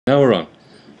Now we're on.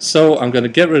 So I'm going to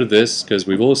get rid of this because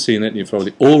we've all seen it and you've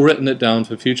probably all written it down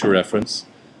for future reference,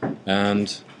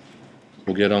 and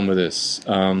we'll get on with this.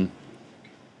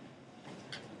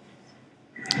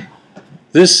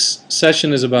 This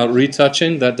session is about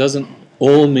retouching. That doesn't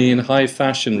all mean high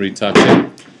fashion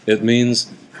retouching. It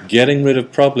means getting rid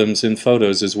of problems in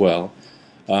photos as well.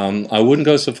 I wouldn't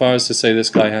go so far as to say this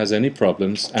guy has any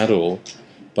problems at all,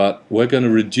 but we're going to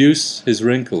reduce his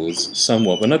wrinkles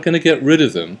somewhat. We're not going to get rid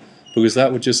of them because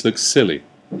that would just look silly.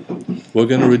 We're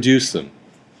going to reduce them.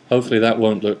 Hopefully that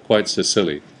won't look quite so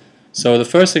silly. So the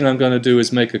first thing I'm going to do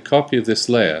is make a copy of this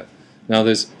layer. Now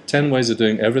there's 10 ways of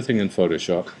doing everything in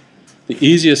Photoshop. The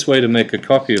easiest way to make a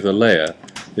copy of the layer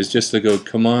is just to go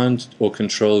Command or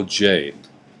Control J.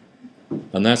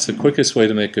 And that's the quickest way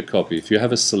to make a copy. If you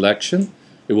have a selection,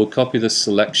 it will copy the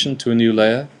selection to a new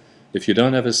layer. If you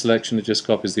don't have a selection, it just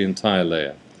copies the entire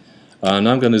layer. Now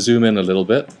I'm going to zoom in a little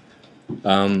bit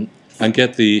and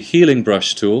get the healing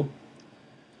brush tool.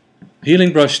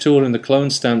 Healing brush tool and the clone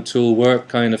stamp tool work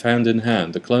kind of hand in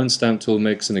hand. The clone stamp tool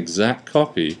makes an exact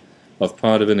copy of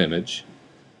part of an image.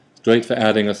 It's great for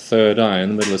adding a third eye in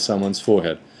the middle of someone's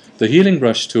forehead. The healing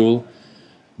brush tool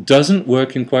doesn't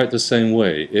work in quite the same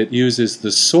way. It uses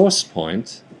the source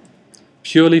point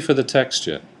purely for the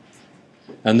texture.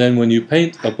 And then when you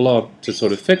paint a blob to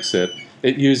sort of fix it,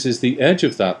 it uses the edge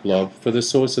of that blob for the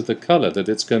source of the color that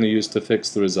it's going to use to fix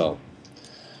the result.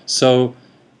 So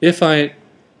if I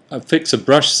fix a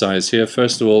brush size here,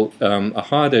 first of all, a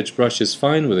hard edge brush is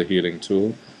fine with a healing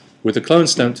tool. With the clone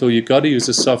stamp tool, you've got to use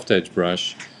a soft edge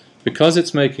brush. Because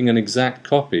it's making an exact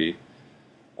copy,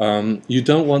 you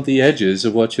don't want the edges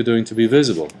of what you're doing to be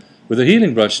visible. With a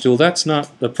healing brush tool, that's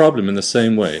not a problem in the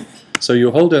same way. So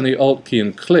you hold down the Alt key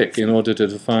and click in order to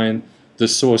define the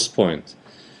source point.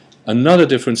 Another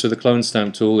difference with the clone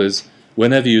stamp tool is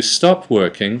whenever you stop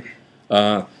working,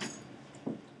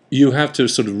 you have to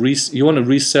sort of you want to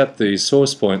reset the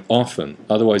source point often,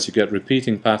 otherwise you get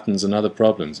repeating patterns and other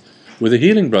problems. With a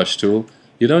healing brush tool,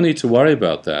 you don't need to worry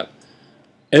about that.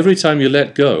 Every time you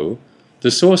let go,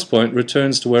 the source point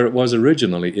returns to where it was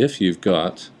originally if you've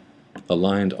got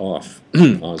aligned off.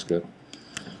 Oscar.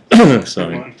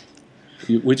 Sorry.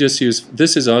 We just use,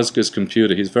 this is Oscar's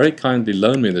computer. He's very kindly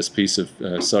loaned me this piece of,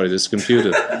 this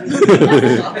computer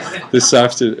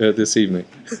this evening.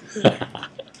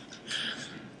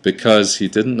 Because he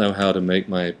didn't know how to make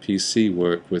my PC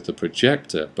work with the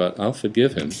projector, but I'll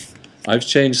forgive him. I've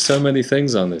changed so many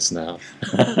things on this now.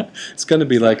 It's going to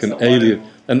be like an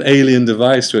alien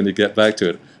device when you get back to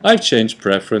it. I've changed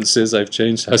preferences, I've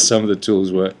changed how some of the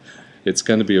tools work. It's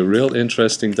going to be a real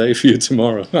interesting day for you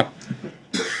tomorrow.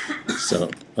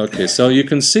 So you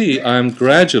can see I'm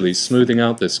gradually smoothing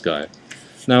out this guy.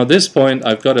 Now at this point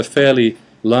I've got a fairly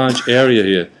large area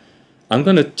here. I'm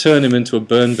going to turn him into a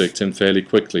burn victim fairly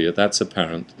quickly, that's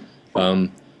apparent.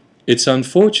 It's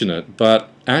unfortunate, but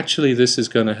actually this is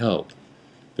going to help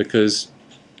because,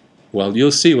 well,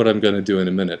 you'll see what I'm going to do in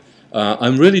a minute.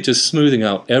 I'm really just smoothing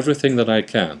out everything that I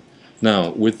can.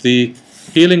 Now with the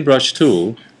healing brush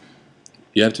tool,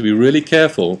 you have to be really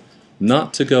careful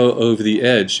not to go over the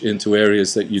edge into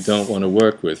areas that you don't want to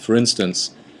work with. For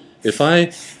instance, if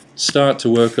I start to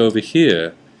work over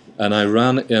here and I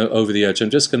run over the edge, I'm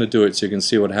just going to do it so you can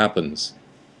see what happens.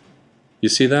 You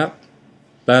see that?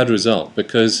 Bad result,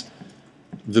 because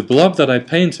the blob that I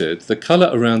painted, the color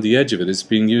around the edge of it is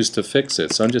being used to fix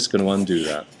it, so I'm just going to undo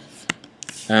that.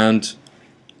 And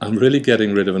I'm really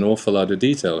getting rid of an awful lot of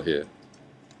detail here.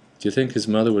 Do you think his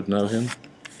mother would know him?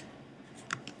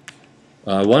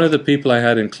 One of the people I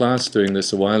had in class doing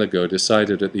this a while ago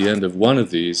decided at the end of one of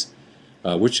these,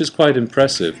 which is quite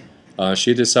impressive,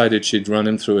 she decided she'd run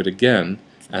him through it again,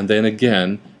 and then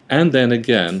again, and then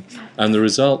again, and the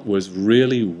result was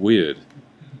really weird.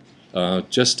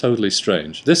 Just totally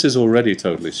strange. This is already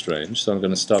totally strange, so I'm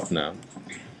going to stop now.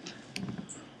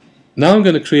 Now I'm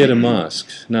going to create a mask.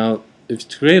 Now,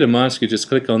 to create a mask, you just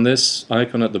click on this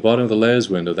icon at the bottom of the Layers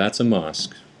window. That's a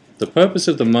mask. The purpose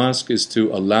of the mask is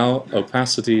to allow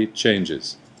opacity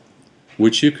changes,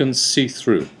 which you can see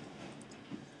through.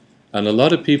 And a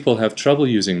lot of people have trouble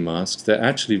using masks. They're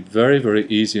actually very, very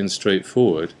easy and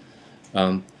straightforward.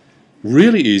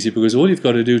 Really easy because all you've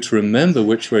got to do to remember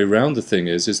which way around the thing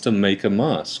is to make a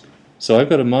mask. So I've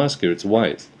got a mask here, it's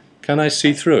white. Can I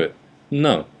see through it?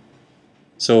 No.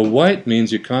 So white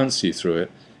means you can't see through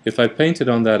it. If I painted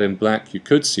on that in black, you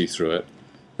could see through it,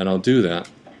 and I'll do that.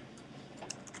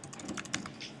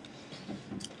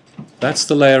 That's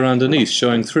the layer underneath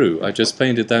showing through. I just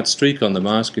painted that streak on the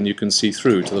mask and you can see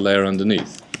through to the layer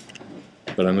underneath.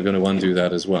 But I'm going to undo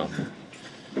that as well.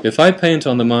 If I paint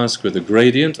on the mask with a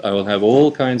gradient, I will have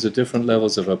all kinds of different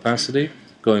levels of opacity,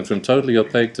 going from totally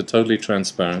opaque to totally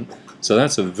transparent. So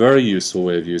that's a very useful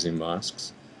way of using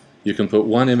masks. You can put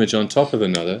one image on top of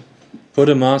another, put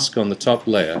a mask on the top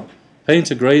layer,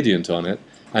 paint a gradient on it,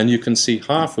 and you can see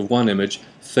half of one image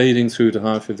fading through to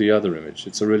half of the other image.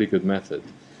 It's a really good method.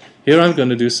 Here I'm going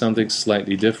to do something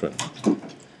slightly different.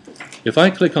 If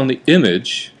I click on the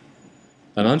image,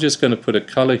 and I'm just going to put a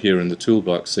color here in the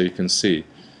toolbox so you can see.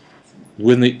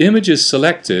 When the image is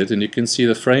selected, and you can see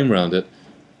the frame around it,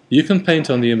 you can paint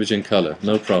on the image in color,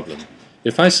 no problem.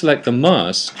 If I select the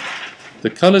mask, the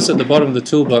colors at the bottom of the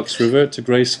toolbox revert to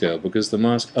grayscale because the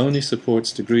mask only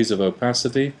supports degrees of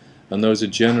opacity, and those are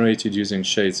generated using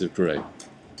shades of gray.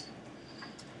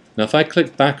 Now if I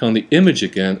click back on the image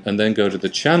again and then go to the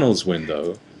channels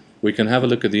window, we can have a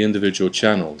look at the individual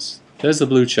channels. There's the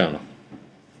blue channel.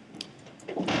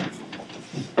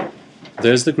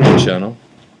 There's the green channel.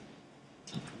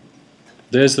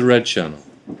 There's the red channel.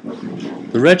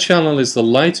 The red channel is the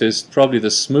lightest, probably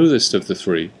the smoothest of the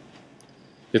three.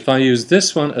 If I use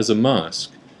this one as a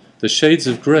mask, the shades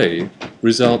of gray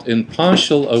result in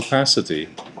partial opacity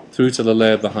through to the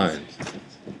layer behind.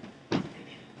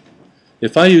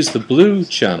 If I use the blue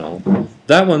channel,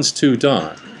 that one's too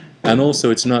dark, and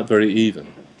also it's not very even.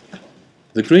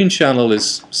 The green channel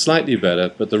is slightly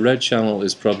better, but the red channel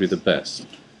is probably the best.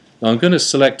 Now I'm going to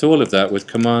select all of that with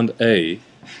Command A.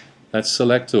 That's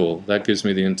select all. That gives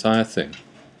me the entire thing.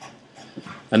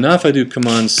 And now if I do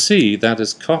Command C, that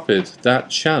has copied that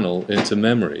channel into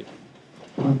memory.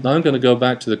 Now I'm going to go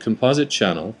back to the composite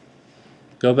channel,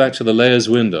 go back to the layers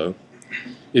window.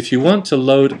 If you want to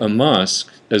load a mask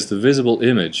as the visible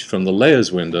image from the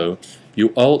layers window,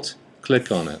 you Alt-click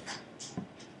on it.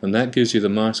 And that gives you the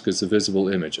mask as the visible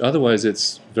image. Otherwise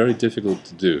it's very difficult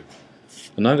to do.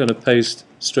 And I'm going to paste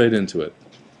straight into it.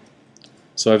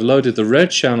 So I've loaded the red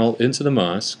channel into the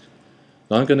mask.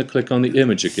 Now I'm going to click on the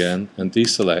image again and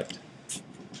deselect.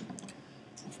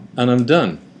 And I'm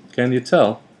done. Can you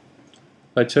tell?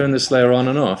 If I turn this layer on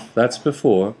and off, that's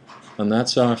before and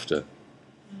that's after.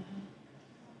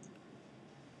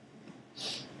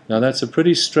 Now that's a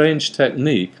pretty strange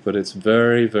technique, but it's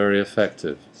very, very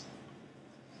effective.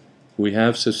 We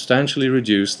have substantially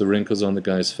reduced the wrinkles on the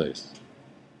guy's face.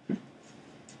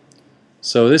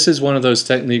 So this is one of those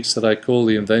techniques that I call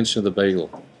the invention of the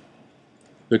bagel,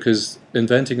 because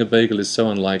inventing a bagel is so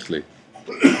unlikely.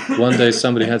 One day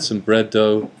somebody had some bread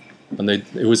dough and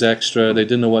it was extra, they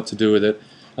didn't know what to do with it,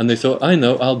 and they thought, I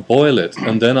know, I'll boil it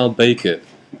and then I'll bake it.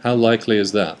 How likely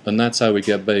is that? And that's how we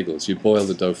get bagels. You boil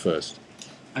the dough first.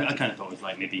 I kind of thought it was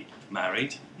like maybe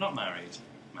married, not married,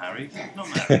 married, not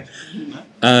married.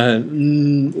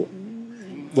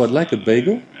 What, like a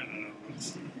bagel?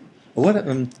 What?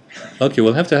 Okay,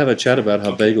 we'll have to have a chat about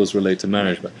how bagels relate to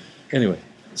marriage. But anyway,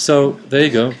 so there you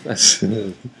go. That's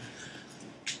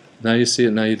now you see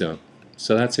it, now you don't.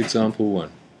 So that's example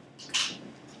one.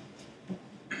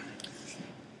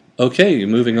 Okay,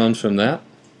 moving on from that.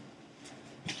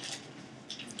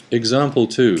 Example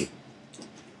two.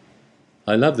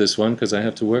 I love this one because I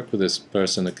have to work with this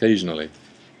person occasionally.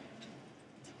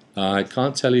 I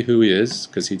can't tell you who he is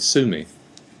because he'd sue me.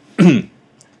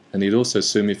 And he'd also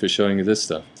sue me for showing you this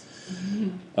stuff.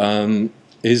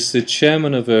 Is the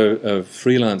chairman of a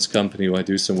freelance company who I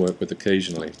do some work with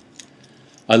occasionally.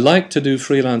 I like to do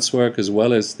freelance work as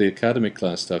well as the academic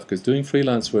class stuff because doing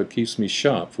freelance work keeps me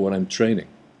sharp for what I'm training.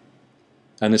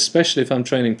 And especially if I'm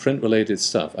training print-related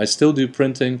stuff. I still do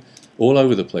printing all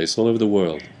over the place, all over the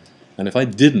world. And if I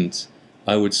didn't,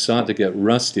 I would start to get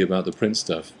rusty about the print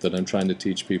stuff that I'm trying to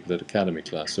teach people at academy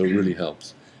class, so it really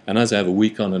helps. And as I have a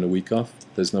week on and a week off,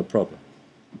 there's no problem.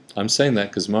 I'm saying that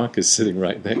because Mark is sitting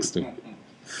right next to me.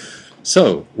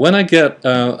 So, when I get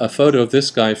a photo of this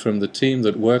guy from the team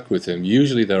that work with him,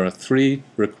 usually there are three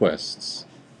requests.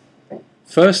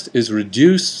 First is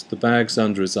reduce the bags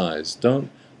under his eyes.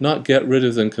 Not get rid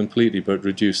of them completely, but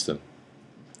reduce them.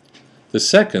 The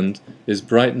second is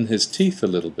brighten his teeth a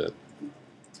little bit.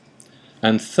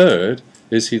 And third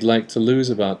is he'd like to lose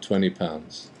about 20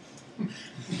 pounds.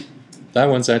 That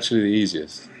one's actually the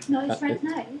easiest. No, his red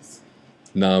nose.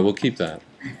 No, we'll keep that.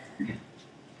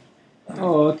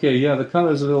 Oh, okay, yeah, the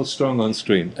color's a little strong on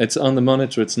screen. It's on the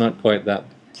monitor, it's not quite that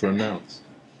pronounced.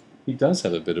 He does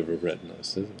have a bit of a red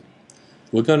nose, doesn't he?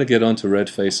 We're going to get onto red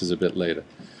faces a bit later.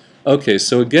 Okay,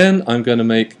 so again, I'm going to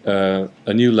make a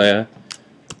new layer.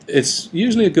 It's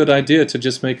usually a good idea to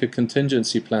just make a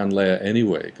contingency plan layer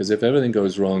anyway, because if everything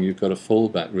goes wrong, you've got to fall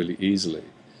back really easily.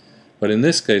 But in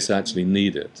this case, I actually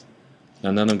need it.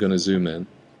 And then I'm going to zoom in.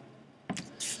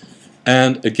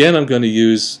 And again, I'm going to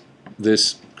use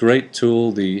this great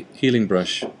tool, the healing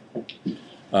brush,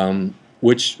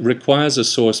 which requires a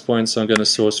source point, so I'm going to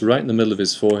source right in the middle of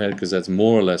his forehead because that's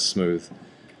more or less smooth.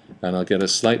 And I'll get a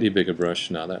slightly bigger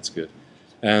brush. Now that's good.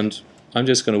 And I'm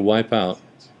just going to wipe out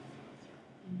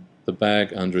the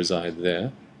bag under his eye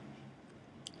there,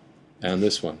 and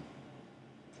this one.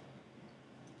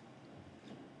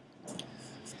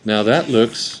 Now that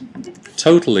looks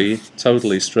totally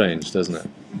strange, doesn't it?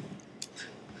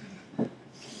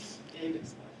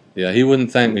 Yeah, he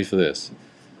wouldn't thank me for this.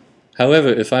 However,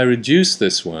 if I reduce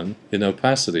this one in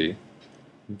opacity,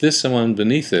 this one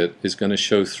beneath it is going to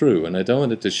show through, and I don't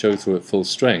want it to show through at full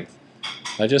strength.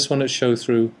 I just want it to show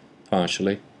through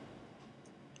partially,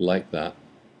 like that.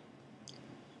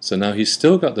 So now he's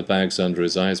still got the bags under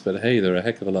his eyes, but hey, they're a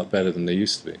heck of a lot better than they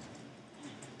used to be.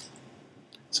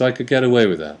 So I could get away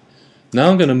with that. Now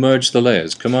I'm going to merge the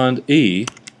layers. Command E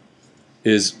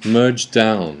is merge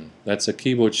down. That's a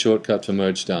keyboard shortcut for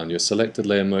merge down. Your selected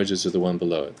layer merges with the one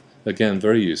below it. Again,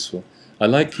 very useful. I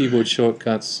like keyboard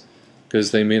shortcuts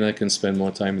because they mean I can spend more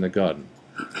time in the garden.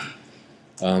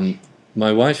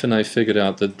 My wife and I figured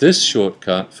out that this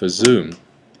shortcut for zoom,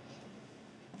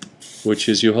 which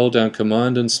is you hold down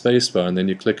Command and Spacebar and then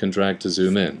you click and drag to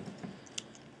zoom in,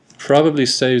 probably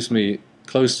saves me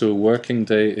close to a working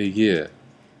day a year.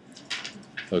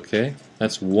 Okay?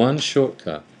 That's one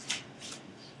shortcut.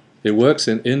 It works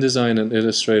in InDesign and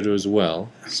Illustrator as well,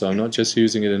 so I'm not just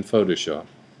using it in Photoshop.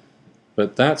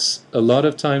 But that's a lot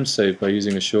of time saved by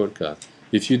using a shortcut.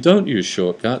 If you don't use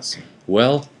shortcuts,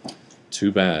 well,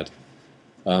 too bad.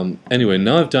 Anyway,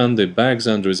 now I've done the bags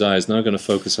under his eyes, now I'm going to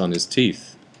focus on his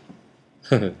teeth.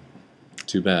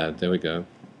 Too bad. There we go.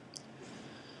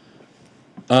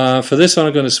 For this one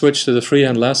I'm going to switch to the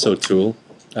freehand lasso tool,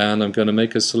 and I'm going to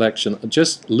make a selection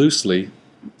just loosely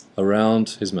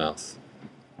around his mouth.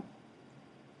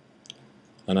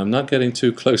 And I'm not getting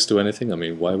too close to anything. I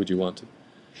mean, why would you want to?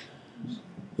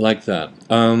 Like that.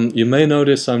 You may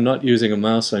notice I'm not using a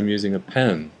mouse, I'm using a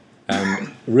pen.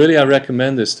 And really I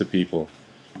recommend this to people.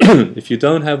 If you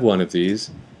don't have one of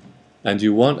these, and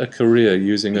you want a career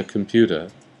using a computer,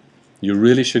 you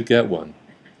really should get one.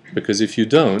 Because if you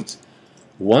don't,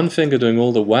 one finger doing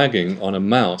all the wagging on a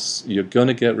mouse, you're going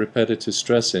to get repetitive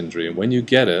stress injury. And when you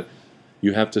get it,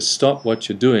 you have to stop what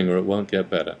you're doing or it won't get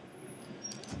better.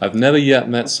 I've never yet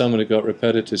met someone who got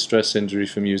repetitive stress injury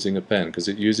from using a pen, because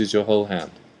it uses your whole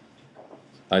hand.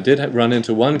 I did run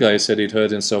into one guy who said he'd hurt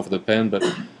himself with a pen, but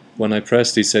when I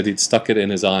pressed he said he'd stuck it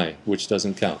in his eye, which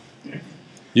doesn't count.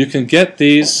 You can get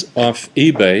these off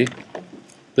eBay.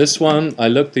 This one, I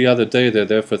looked the other day, they're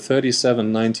there for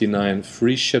 $37.99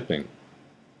 free shipping.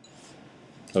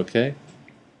 Okay?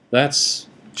 That's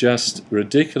just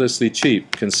ridiculously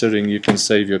cheap considering you can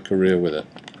save your career with it.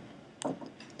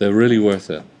 They're really worth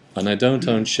it. And I don't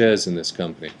own shares in this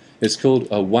company. It's called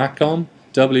a Wacom,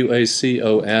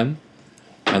 W-A-C-O-M,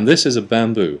 and this is a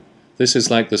bamboo. This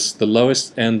is like the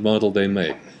lowest end model they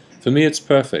make. For me it's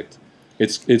perfect.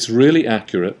 It's really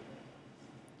accurate.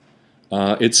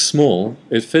 It's small.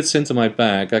 It fits into my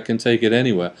bag. I can take it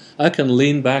anywhere. I can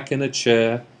lean back in a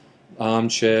chair,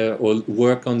 armchair, or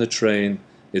work on the train.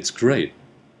 It's great.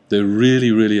 They're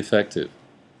really effective.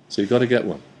 So you've got to get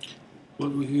one. Well,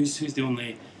 who's the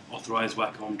only authorised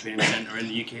Wacom training centre in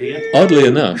the UK yet? Oddly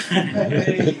enough.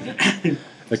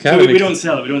 We don't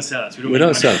sell it. We don't sell it. So we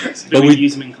don't sell it. But we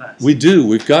use them in class. We do.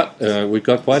 We've got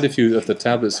quite a few of the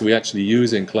tablets we actually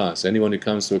use in class. Anyone who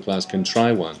comes to a class can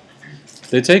try one.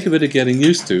 They take a bit of getting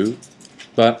used to,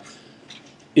 but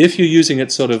if you're using it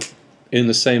sort of in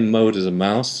the same mode as a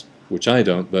mouse, which I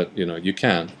don't, but you know you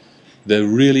can, they're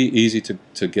really easy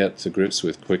to get to grips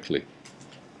with quickly,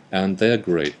 and they're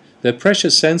great. They're pressure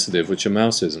sensitive, which a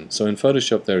mouse isn't. So in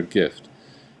Photoshop, they're a gift.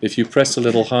 If you press a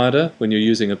little harder when you're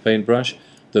using a paintbrush,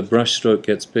 the brush stroke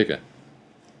gets bigger.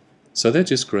 So they're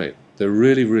just great. They're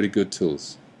really good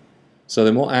tools. So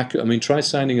they're more accurate. I mean, try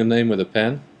signing a name with a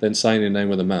pen, then signing a name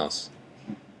with a mouse.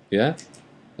 Yeah?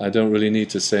 I don't really need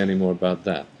to say any more about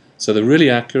that. So they're really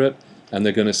accurate, and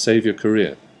they're going to save your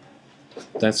career.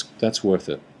 That's worth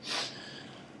it.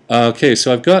 Okay,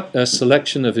 so I've got a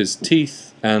selection of his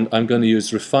teeth, and I'm going to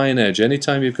use Refine Edge.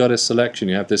 Anytime you've got a selection,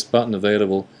 you have this button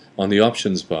available on the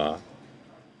options bar.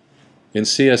 In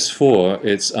CS4,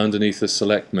 it's underneath the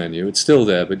Select menu. It's still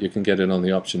there, but you can get it on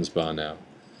the options bar now.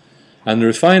 And the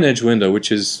Refine Edge window,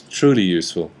 which is truly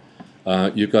useful,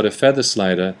 you've got a feather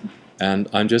slider, and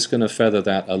I'm just going to feather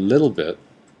that a little bit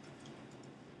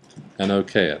and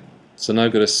OK it. So now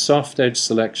I've got a soft edge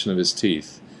selection of his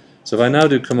teeth. So if I now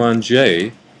do Command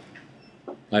J,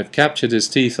 I've captured his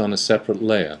teeth on a separate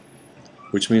layer,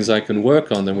 which means I can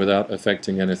work on them without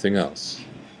affecting anything else.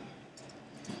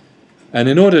 And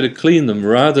in order to clean them,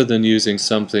 rather than using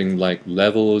something like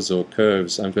levels or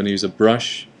curves, I'm going to use a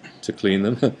brush to clean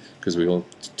them, because we all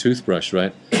toothbrush,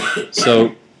 right?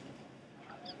 So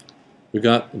we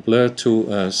got the blur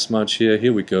tool smudge here.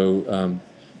 Here we go.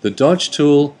 The dodge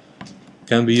tool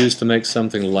can be used to make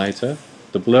something lighter.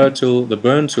 The blur tool, the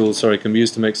burn tool, sorry, can be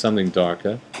used to make something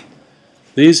darker.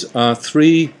 These are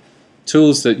three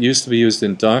tools that used to be used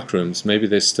in darkrooms. Maybe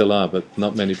they still are, but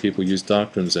not many people use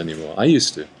darkrooms anymore. I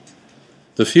used to.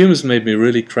 The fumes made me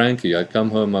really cranky. I'd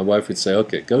come home, my wife would say,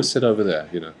 "Okay, go sit over there,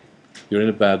 you know, you're in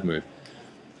a bad mood."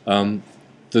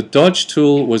 The dodge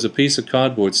tool was a piece of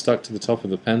cardboard stuck to the top of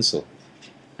the pencil.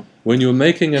 When you were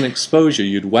making an exposure,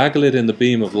 you'd waggle it in the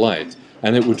beam of light,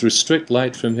 and it would restrict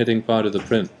light from hitting part of the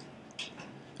print.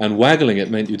 And waggling it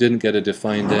meant you didn't get a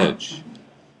defined edge,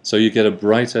 so you get a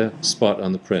brighter spot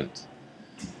on the print.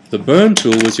 The burn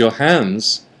tool was your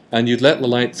hands, and you'd let the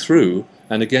light through,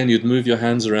 and again you'd move your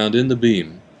hands around in the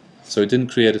beam, so it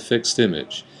didn't create a fixed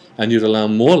image, and you'd allow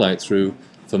more light through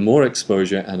for more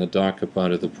exposure and a darker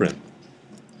part of the print.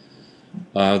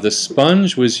 The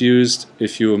sponge was used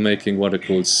if you were making what are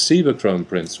called Cibachrome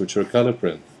prints, which are a color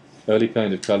print, early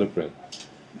kind of color print.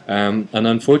 And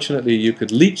unfortunately you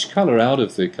could leach color out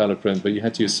of the color print, but you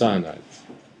had to use cyanide.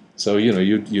 So you know,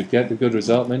 you'd get the good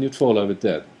result and then you'd fall over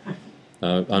dead.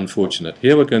 Unfortunate.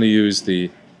 Here we're going to use the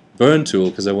burn tool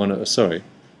because I want to,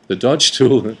 the dodge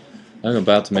tool. I'm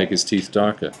about to make his teeth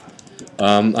darker.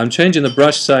 I'm changing the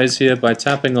brush size here by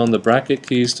tapping on the bracket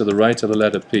keys to the right of the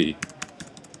letter P.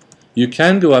 You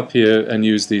can go up here and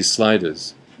use these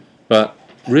sliders, but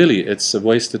really it's a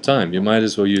waste of time. You might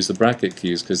as well use the bracket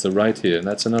keys because they're right here, and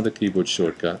that's another keyboard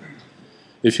shortcut.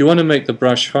 If you want to make the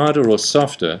brush harder or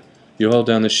softer, you hold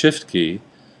down the Shift key,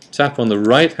 tap on the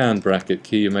right hand bracket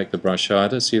key, you make the brush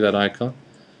harder, see that icon?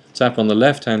 Tap on the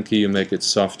left hand key, you make it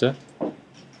softer.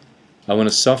 I want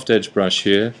a soft edge brush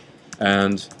here,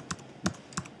 and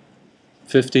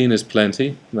 15 is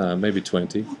plenty, maybe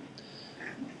 20.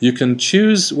 You can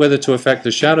choose whether to affect the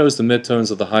shadows, the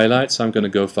midtones, or the highlights. I'm going to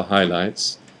go for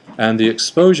highlights. And the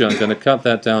exposure, I'm going to cut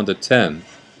that down to 10.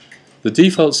 The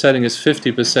default setting is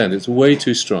 50%. It's way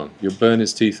too strong. You'll burn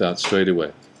his teeth out straight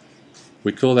away.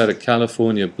 We call that a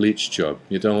California bleach job.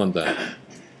 You don't want that.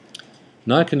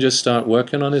 Now I can just start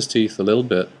working on his teeth a little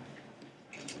bit.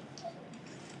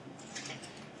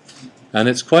 And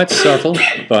it's quite subtle,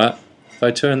 but if I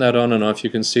turn that on and off,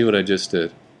 you can see what I just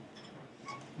did.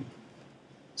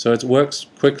 So it works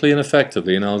quickly and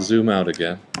effectively, and I'll zoom out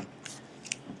again.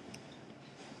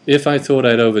 If I thought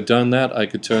I'd overdone that, I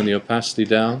could turn the opacity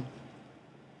down.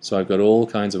 So I've got all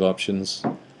kinds of options.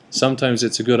 Sometimes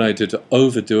it's a good idea to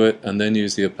overdo it and then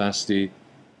use the opacity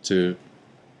to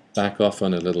back off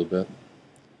on a little bit.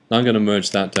 Now I'm going to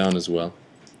merge that down as well.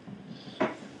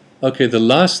 Okay, the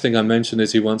last thing I mentioned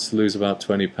is he wants to lose about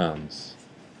 20 pounds.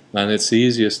 And it's the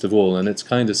easiest of all, and it's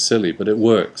kind of silly, but it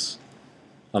works.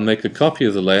 I'll make a copy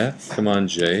of the layer, Command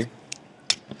J,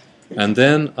 and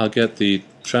then I'll get the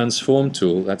transform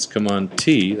tool, that's Command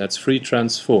T, that's free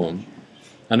transform,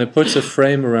 and it puts a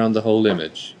frame around the whole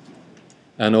image.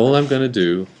 And all I'm going to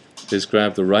do is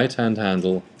grab the right hand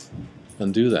handle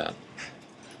and do that.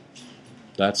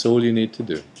 That's all you need to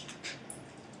do.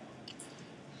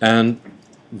 And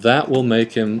that will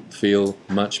make him feel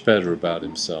much better about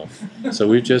himself. So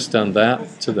we've just done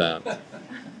that to that.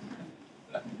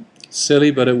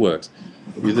 Silly, but it works.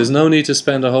 There's no need to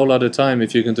spend a whole lot of time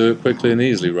if you can do it quickly and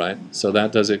easily, right? So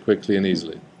that does it quickly and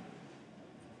easily.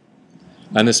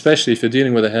 And especially if you're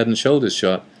dealing with a head and shoulders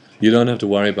shot, you don't have to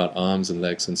worry about arms and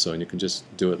legs and so on. You can just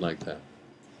do it like that.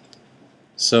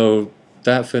 So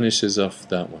that finishes off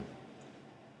that one.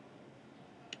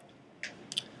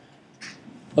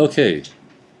 Okay.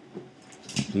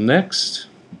 Next,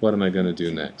 what am I going to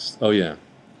do next? Oh yeah.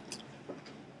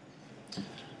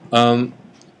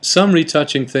 Some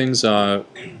retouching things are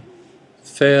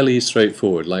fairly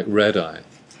straightforward, like red eye.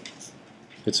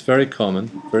 It's very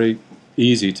common, very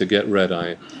easy to get red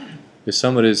eye. If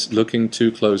someone is looking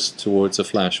too close towards a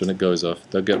flash when it goes off,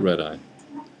 they'll get red eye.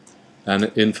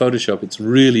 And in Photoshop it's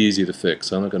really easy to fix,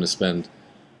 so I'm not going to spend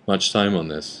much time on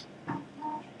this.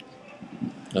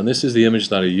 And this is the image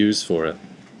that I use for it.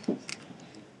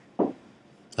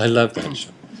 I love that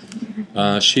shot.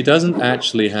 She doesn't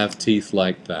actually have teeth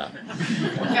like that.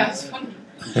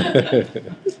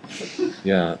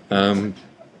 Yeah,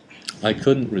 I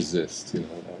couldn't resist, you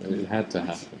know, it had to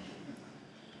happen.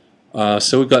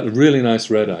 So we've got a really nice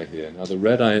red eye here. Now the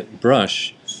red eye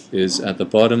brush is at the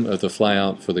bottom of the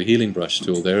flyout for the healing brush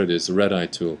tool. There it is, the red eye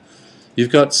tool. You've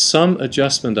got some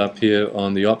adjustment up here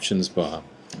on the options bar.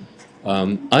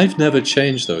 I've never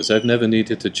changed those. I've never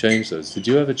needed to change those. Did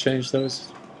you ever change those?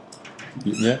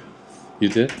 Yeah, you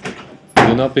did?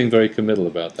 You're not being very committal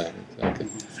about that. Okay.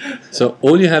 So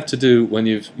all you have to do when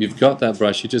you've got that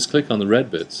brush, you just click on the red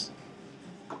bits.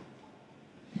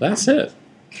 That's it.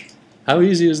 How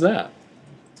easy is that?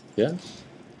 Yeah.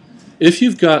 If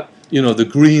you've got, the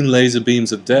green laser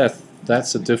beams of death,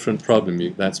 that's a different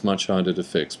problem. That's much harder to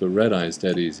fix. But red eye is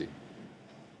dead easy.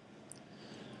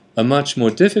 A much more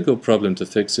difficult problem to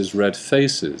fix is red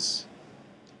faces.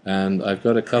 And I've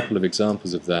got a couple of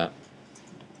examples of that.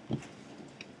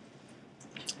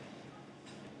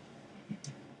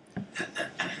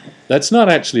 That's not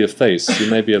actually a face, you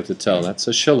may be able to tell. That's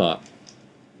a shallot,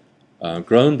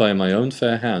 grown by my own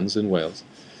fair hands in Wales.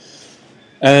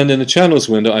 And in the channels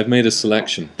window, I've made a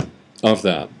selection of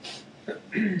that.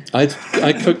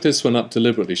 I cooked this one up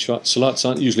deliberately. Shallots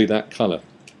aren't usually that color.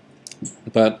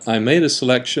 But I made a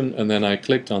selection, and then I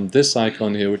clicked on this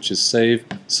icon here, which is Save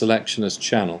Selection as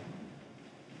Channel.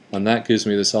 And that gives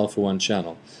me this alpha 1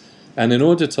 channel. And in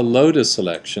order to load a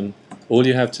selection, all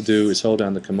you have to do is hold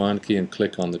down the Command key and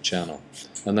click on the channel.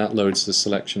 And that loads the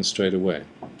selection straight away.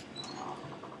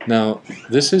 Now,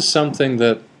 this is something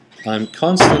that I'm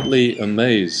constantly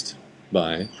amazed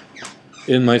by.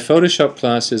 In my Photoshop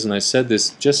classes, and I said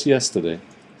this just yesterday,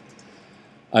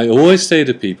 I always say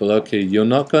to people, okay, you're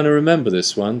not going to remember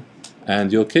this one,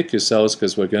 and you'll kick yourselves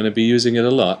because we're going to be using it a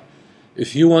lot.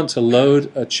 If you want to load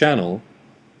a channel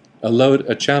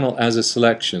as a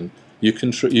selection, you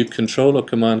control or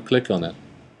command click on it.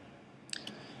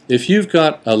 If you've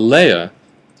got a layer,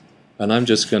 and I'm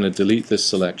just going to delete this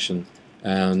selection,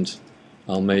 and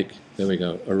I'll make, there we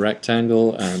go, a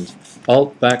rectangle, and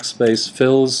Alt backspace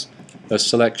fills a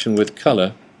selection with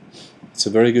color. It's a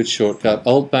very good shortcut.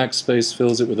 Alt backspace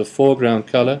fills it with a foreground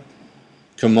color.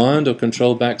 Command or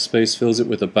Control backspace fills it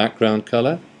with a background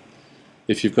color.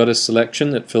 If you've got a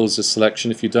selection, it fills the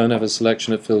selection. If you don't have a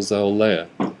selection, it fills the whole layer.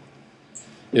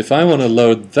 If I want to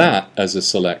load that as a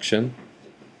selection,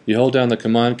 you hold down the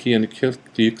Command key and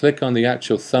you click on the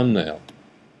actual thumbnail,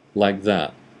 like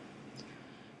that.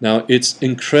 Now, it's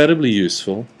incredibly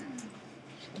useful,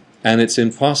 and it's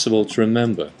impossible to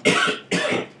remember.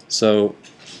 So,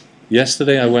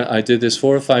 yesterday I did this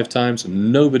 4 or 5 times,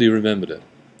 and nobody remembered it,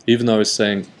 even though I was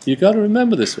saying, you got to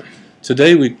remember this one.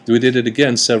 Today we did it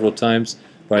again several times.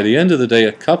 By the end of the day,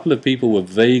 a couple of people were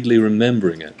vaguely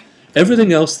remembering it.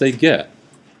 Everything else they get.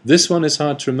 This one is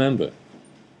hard to remember.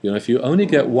 If you only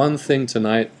get one thing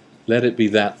tonight, let it be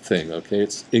that thing, okay?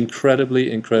 It's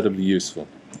incredibly, incredibly useful.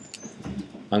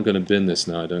 I'm going to bin this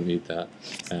now, I don't need that.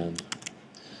 And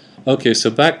okay,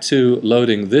 so back to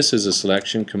loading this as a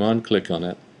selection, Command click on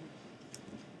it.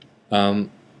 And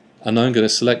I'm going to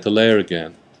select the layer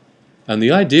again. And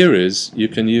the idea is you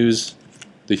can use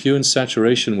the hue and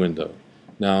saturation window.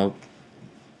 Now,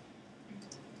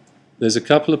 there's a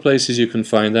couple of places you can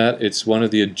find that. It's one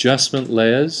of the adjustment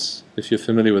layers, if you're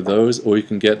familiar with those, or you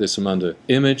can get this from under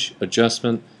Image,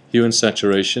 Adjustment, Hue and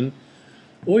Saturation.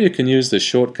 Or you can use the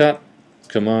shortcut,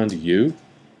 Command U,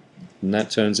 and that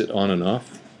turns it on and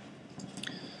off.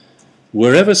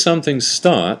 Wherever something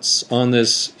starts on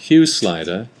this hue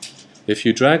slider, if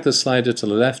you drag the slider to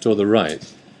the left or the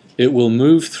right, it will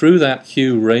move through that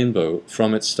hue rainbow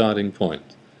from its starting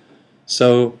point.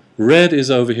 So red is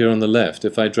over here on the left.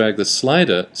 If I drag the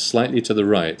slider slightly to the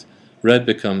right, red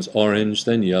becomes orange,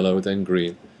 then yellow, then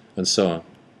green, and so on.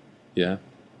 Yeah?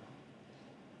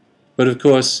 But of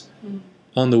course,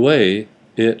 on the way,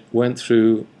 it went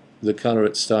through the color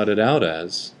it started out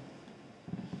as,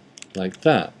 like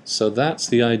that. So that's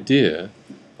the idea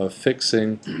of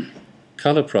fixing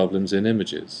color problems in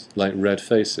images, like red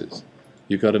faces.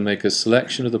 You've got to make a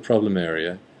selection of the problem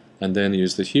area and then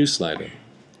use the hue slider.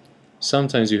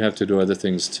 Sometimes you have to do other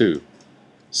things too.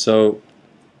 So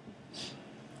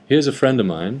here's a friend of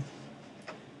mine,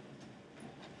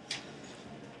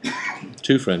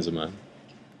 2 friends of mine,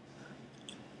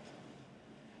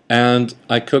 and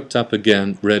I cooked up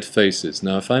again red faces.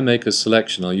 Now if I make a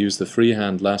selection, I'll use the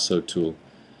freehand lasso tool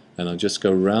and I'll just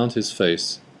go around his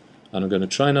face, and I'm going to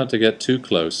try not to get too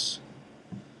close.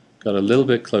 Got a little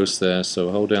bit close there,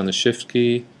 so hold down the Shift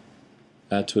key,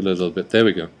 add to a little bit. There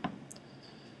we go.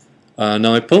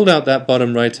 Now I pulled out that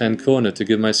bottom right hand corner to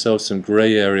give myself some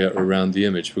gray area around the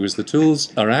image, because the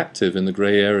tools are active in the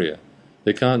gray area.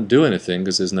 They can't do anything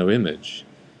because there's no image,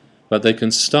 but they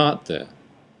can start there.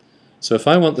 So if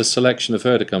I want the selection of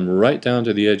her to come right down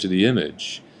to the edge of the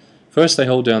image, first I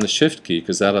hold down the Shift key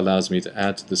because that allows me to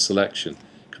add to the selection.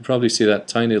 You can probably see that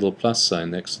tiny little plus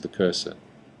sign next to the cursor.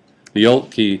 The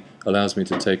Alt key allows me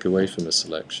to take away from the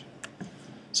selection.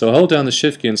 So I hold down the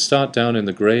Shift key and start down in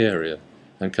the gray area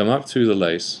and come up through the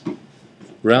lace,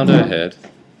 round her head,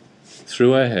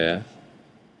 through her hair,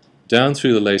 down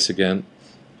through the lace again,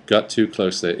 got too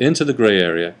close there, into the gray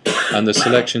area, and the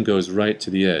selection goes right to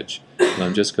the edge. And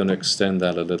I'm just going to extend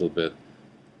that a little bit.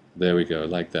 There we go,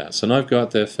 like that. So now I've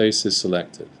got their faces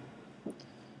selected.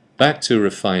 Back to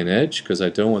refine edge, because I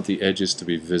don't want the edges to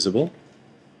be visible,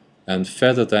 and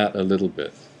feather that a little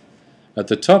bit. At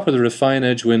the top of the refine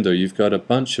edge window, you've got a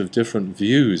bunch of different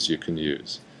views you can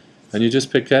use, and you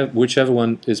just pick out whichever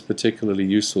one is particularly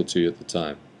useful to you at the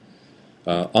time.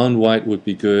 On white would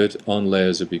be good, on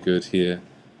layers would be good here.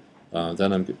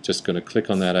 Then I'm just going to click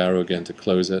on that arrow again to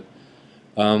close it.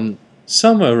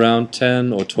 Somewhere around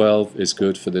 10 or 12 is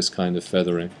good for this kind of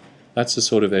feathering. That's the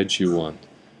sort of edge you want.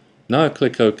 Now I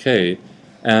click OK,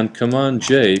 and Command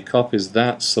J copies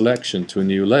that selection to a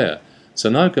new layer. So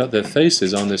now I've got their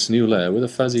faces on this new layer with a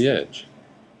fuzzy edge,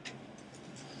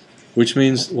 which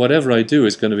means whatever I do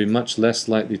is going to be much less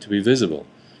likely to be visible.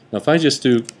 Now if I just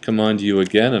do Command U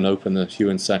again and open the Hue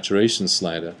and Saturation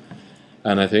slider,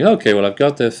 and I think, okay, well I've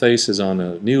got their faces on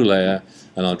a new layer,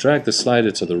 and I'll drag the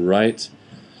slider to the right,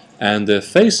 and their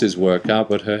faces work out,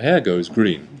 but her hair goes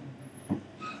green.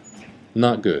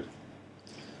 Not good.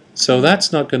 So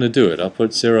that's not going to do it. I'll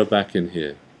put 0 back in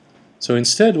here. So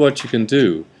instead what you can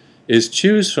do is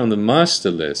choose from the master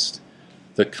list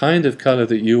the kind of color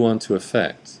that you want to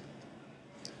affect.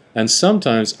 And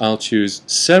sometimes I'll choose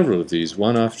several of these,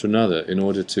 one after another, in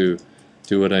order to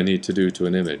do what I need to do to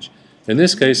an image. In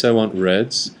this case I want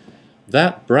reds.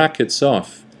 That brackets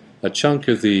off a chunk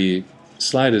of the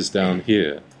sliders down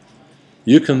here.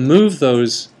 You can move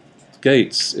those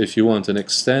gates if you want and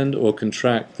extend or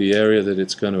contract the area that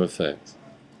it's going to affect.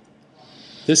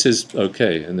 This is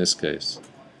okay in this case.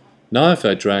 Now if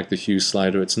I drag the hue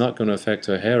slider, it's not going to affect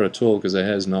her hair at all because her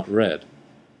hair is not red.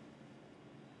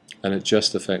 And it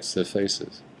just affects their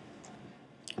faces.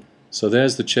 So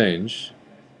there's the change.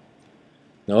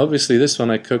 Now obviously this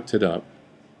one I cooked it up.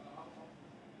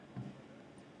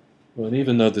 Well, and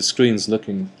even though the screen's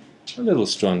looking a little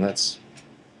strong, that's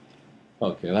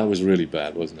okay, that was really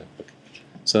bad, wasn't it? Okay.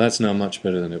 So that's now much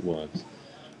better than it was.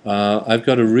 I've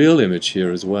got a real image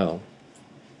here as well.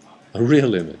 A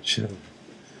real image.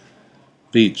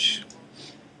 Beach.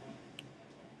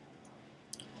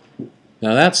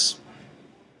 Now that's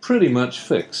pretty much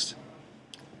fixed.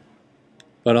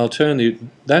 But I'll turn the...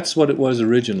 That's what it was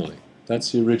originally.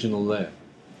 That's the original layer.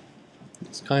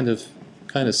 It's kind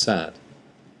of sad.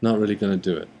 Not really going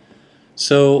to do it.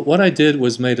 So what I did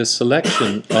was made a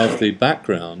selection of the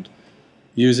background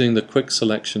using the quick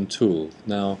selection tool.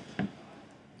 Now,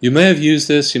 you may have used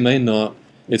this, you may not.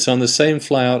 It's on the same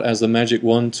flyout as the Magic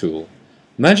Wand tool.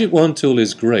 Magic Wand tool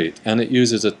is great, and it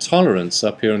uses a tolerance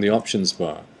up here in the options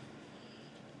bar.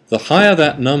 The higher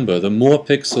that number, the more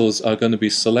pixels are going to be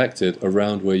selected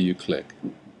around where you click.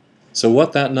 So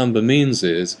what that number means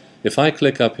is, if I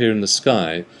click up here in the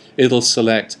sky, it'll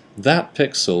select that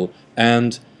pixel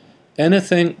and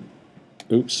anything,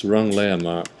 oops, wrong layer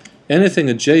mark, anything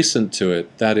adjacent to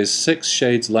it that is 6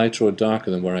 shades lighter or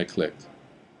darker than where I clicked.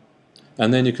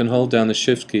 And then you can hold down the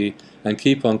Shift key and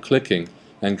keep on clicking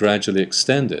and gradually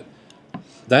extend it.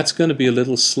 That's going to be a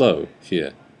little slow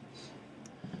here.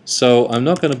 So I'm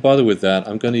not going to bother with that.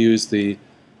 I'm going to use the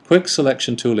quick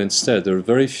selection tool instead. There are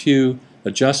very few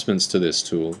adjustments to this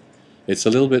tool. It's a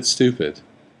little bit stupid,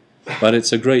 but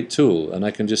it's a great tool, and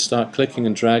I can just start clicking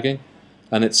and dragging,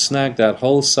 and it snagged that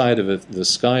whole side of the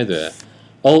sky there.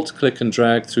 Alt click and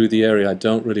drag through the area I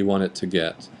don't really want it to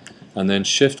get, and then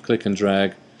Shift click and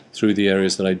drag through the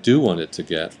areas that I do want it to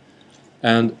get.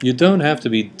 And you don't have to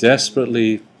be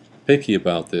desperately picky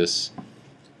about this.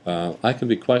 I can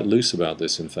be quite loose about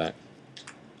this, in fact,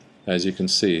 as you can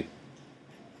see.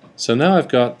 So now I've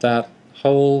got that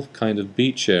whole kind of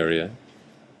beach area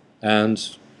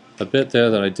and a bit there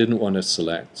that I didn't want to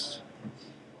select.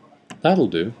 That'll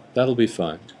do. That'll be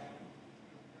fine.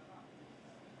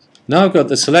 Now I've got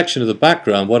the selection of the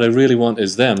background. What I really want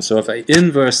is them. So if I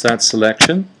inverse that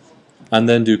selection and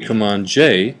then do Command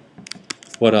J,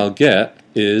 what I'll get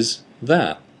is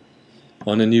that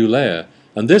on a new layer.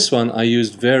 And this one I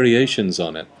used variations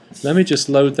on it. Let me just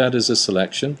load that as a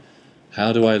selection.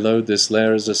 How do I load this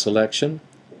layer as a selection?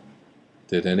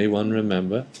 Did anyone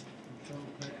remember?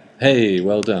 Hey,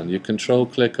 well done. You control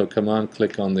click or command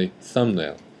click on the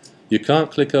thumbnail. You can't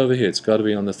click over here, it's got to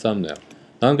be on the thumbnail.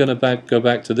 Now I'm going to go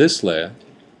back to this layer,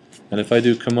 and if I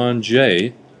do Command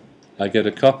J, I get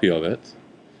a copy of it.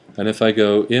 And if I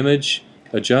go Image,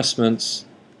 Adjustments,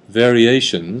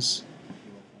 Variations,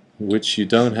 which you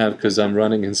don't have because I'm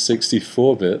running in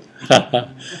 64-bit.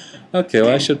 Okay,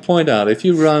 well I should point out, if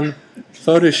you run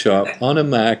Photoshop on a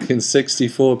Mac in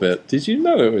 64-bit, did you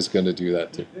know it was going to do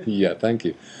that too? Yeah, thank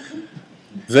you.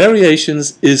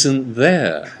 Variations isn't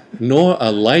there, nor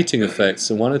are lighting effects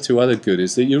and one or two other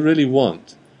goodies that you really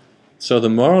want. So the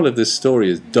moral of this story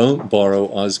is don't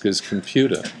borrow Oscar's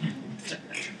computer.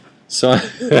 So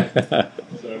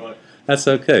that's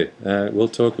okay. We'll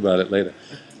talk about it later.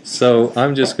 So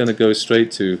I'm just going to go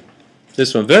straight to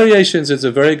this one. Variations is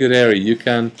a very good area. You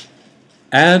can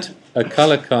add a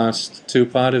color cast to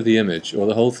part of the image or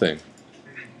the whole thing,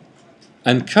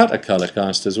 and cut a color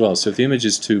cast as well. So if the image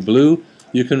is too blue,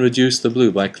 you can reduce the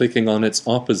blue by clicking on its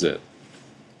opposite.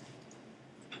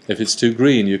 If it's too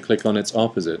green, you click on its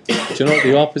opposite. Do you know what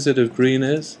the opposite of green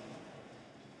is?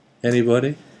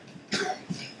 Anybody?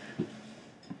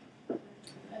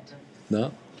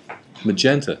 No?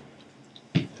 Magenta.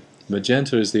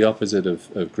 Magenta is the opposite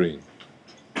of green.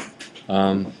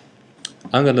 I've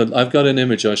got an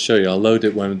image I'll show you. I'll load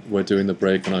it when we're doing the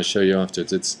break, and I'll show you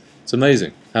afterwards. It's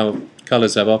amazing how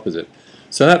colors have opposite.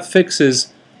 So that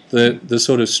fixes the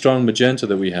sort of strong magenta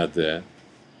that we had there.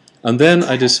 And then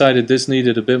I decided this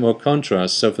needed a bit more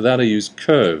contrast, so for that I used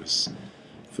curves.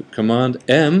 For Command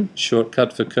M,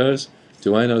 shortcut for curves.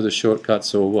 Do I know the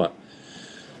shortcuts or what?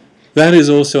 That is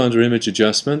also under image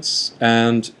adjustments,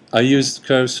 and I used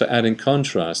curves for adding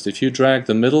contrast. If you drag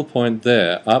the middle point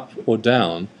there up or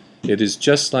down, it is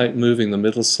just like moving the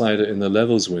middle slider in the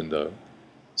levels window.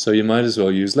 So you might as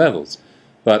well use levels.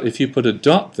 But if you put a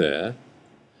dot there,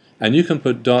 and you can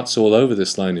put dots all over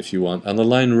this line if you want, and the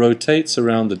line rotates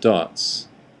around the dots.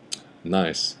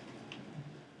 Nice.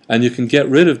 And you can get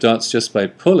rid of dots just by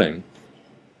pulling.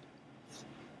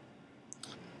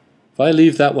 If I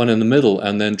leave that one in the middle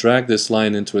and then drag this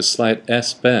line into a slight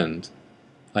S bend,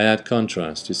 I add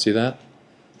contrast. You see that?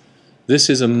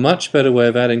 This is a much better way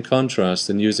of adding contrast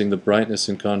than using the brightness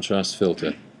and contrast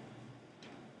filter.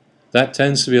 That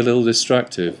tends to be a little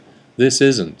destructive. This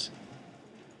isn't.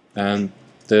 And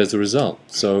there's the result.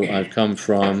 So I've come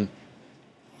from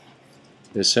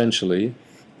essentially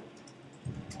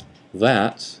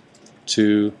that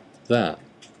to that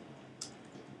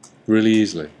really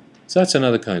easily. So that's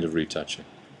another kind of retouching.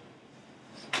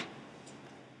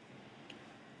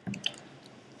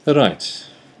 All right.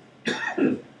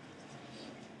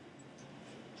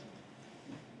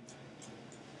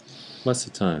 What's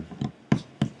the time?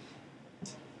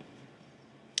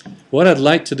 What I'd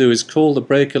like to do is call the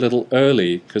break a little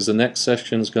early, because the next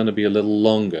session is going to be a little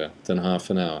longer than half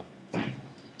an hour.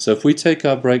 So if we take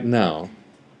our break now,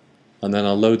 and then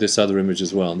I'll load this other image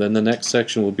as well, then the next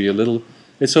section will be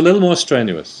it's a little more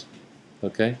strenuous.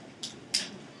 Okay?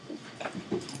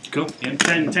 Cool. Yeah,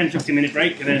 10-15 minute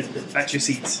break, and then back to your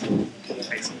seats.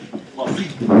 Excellent.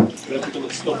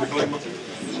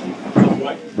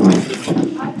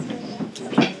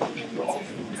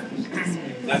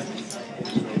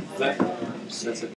 That's it.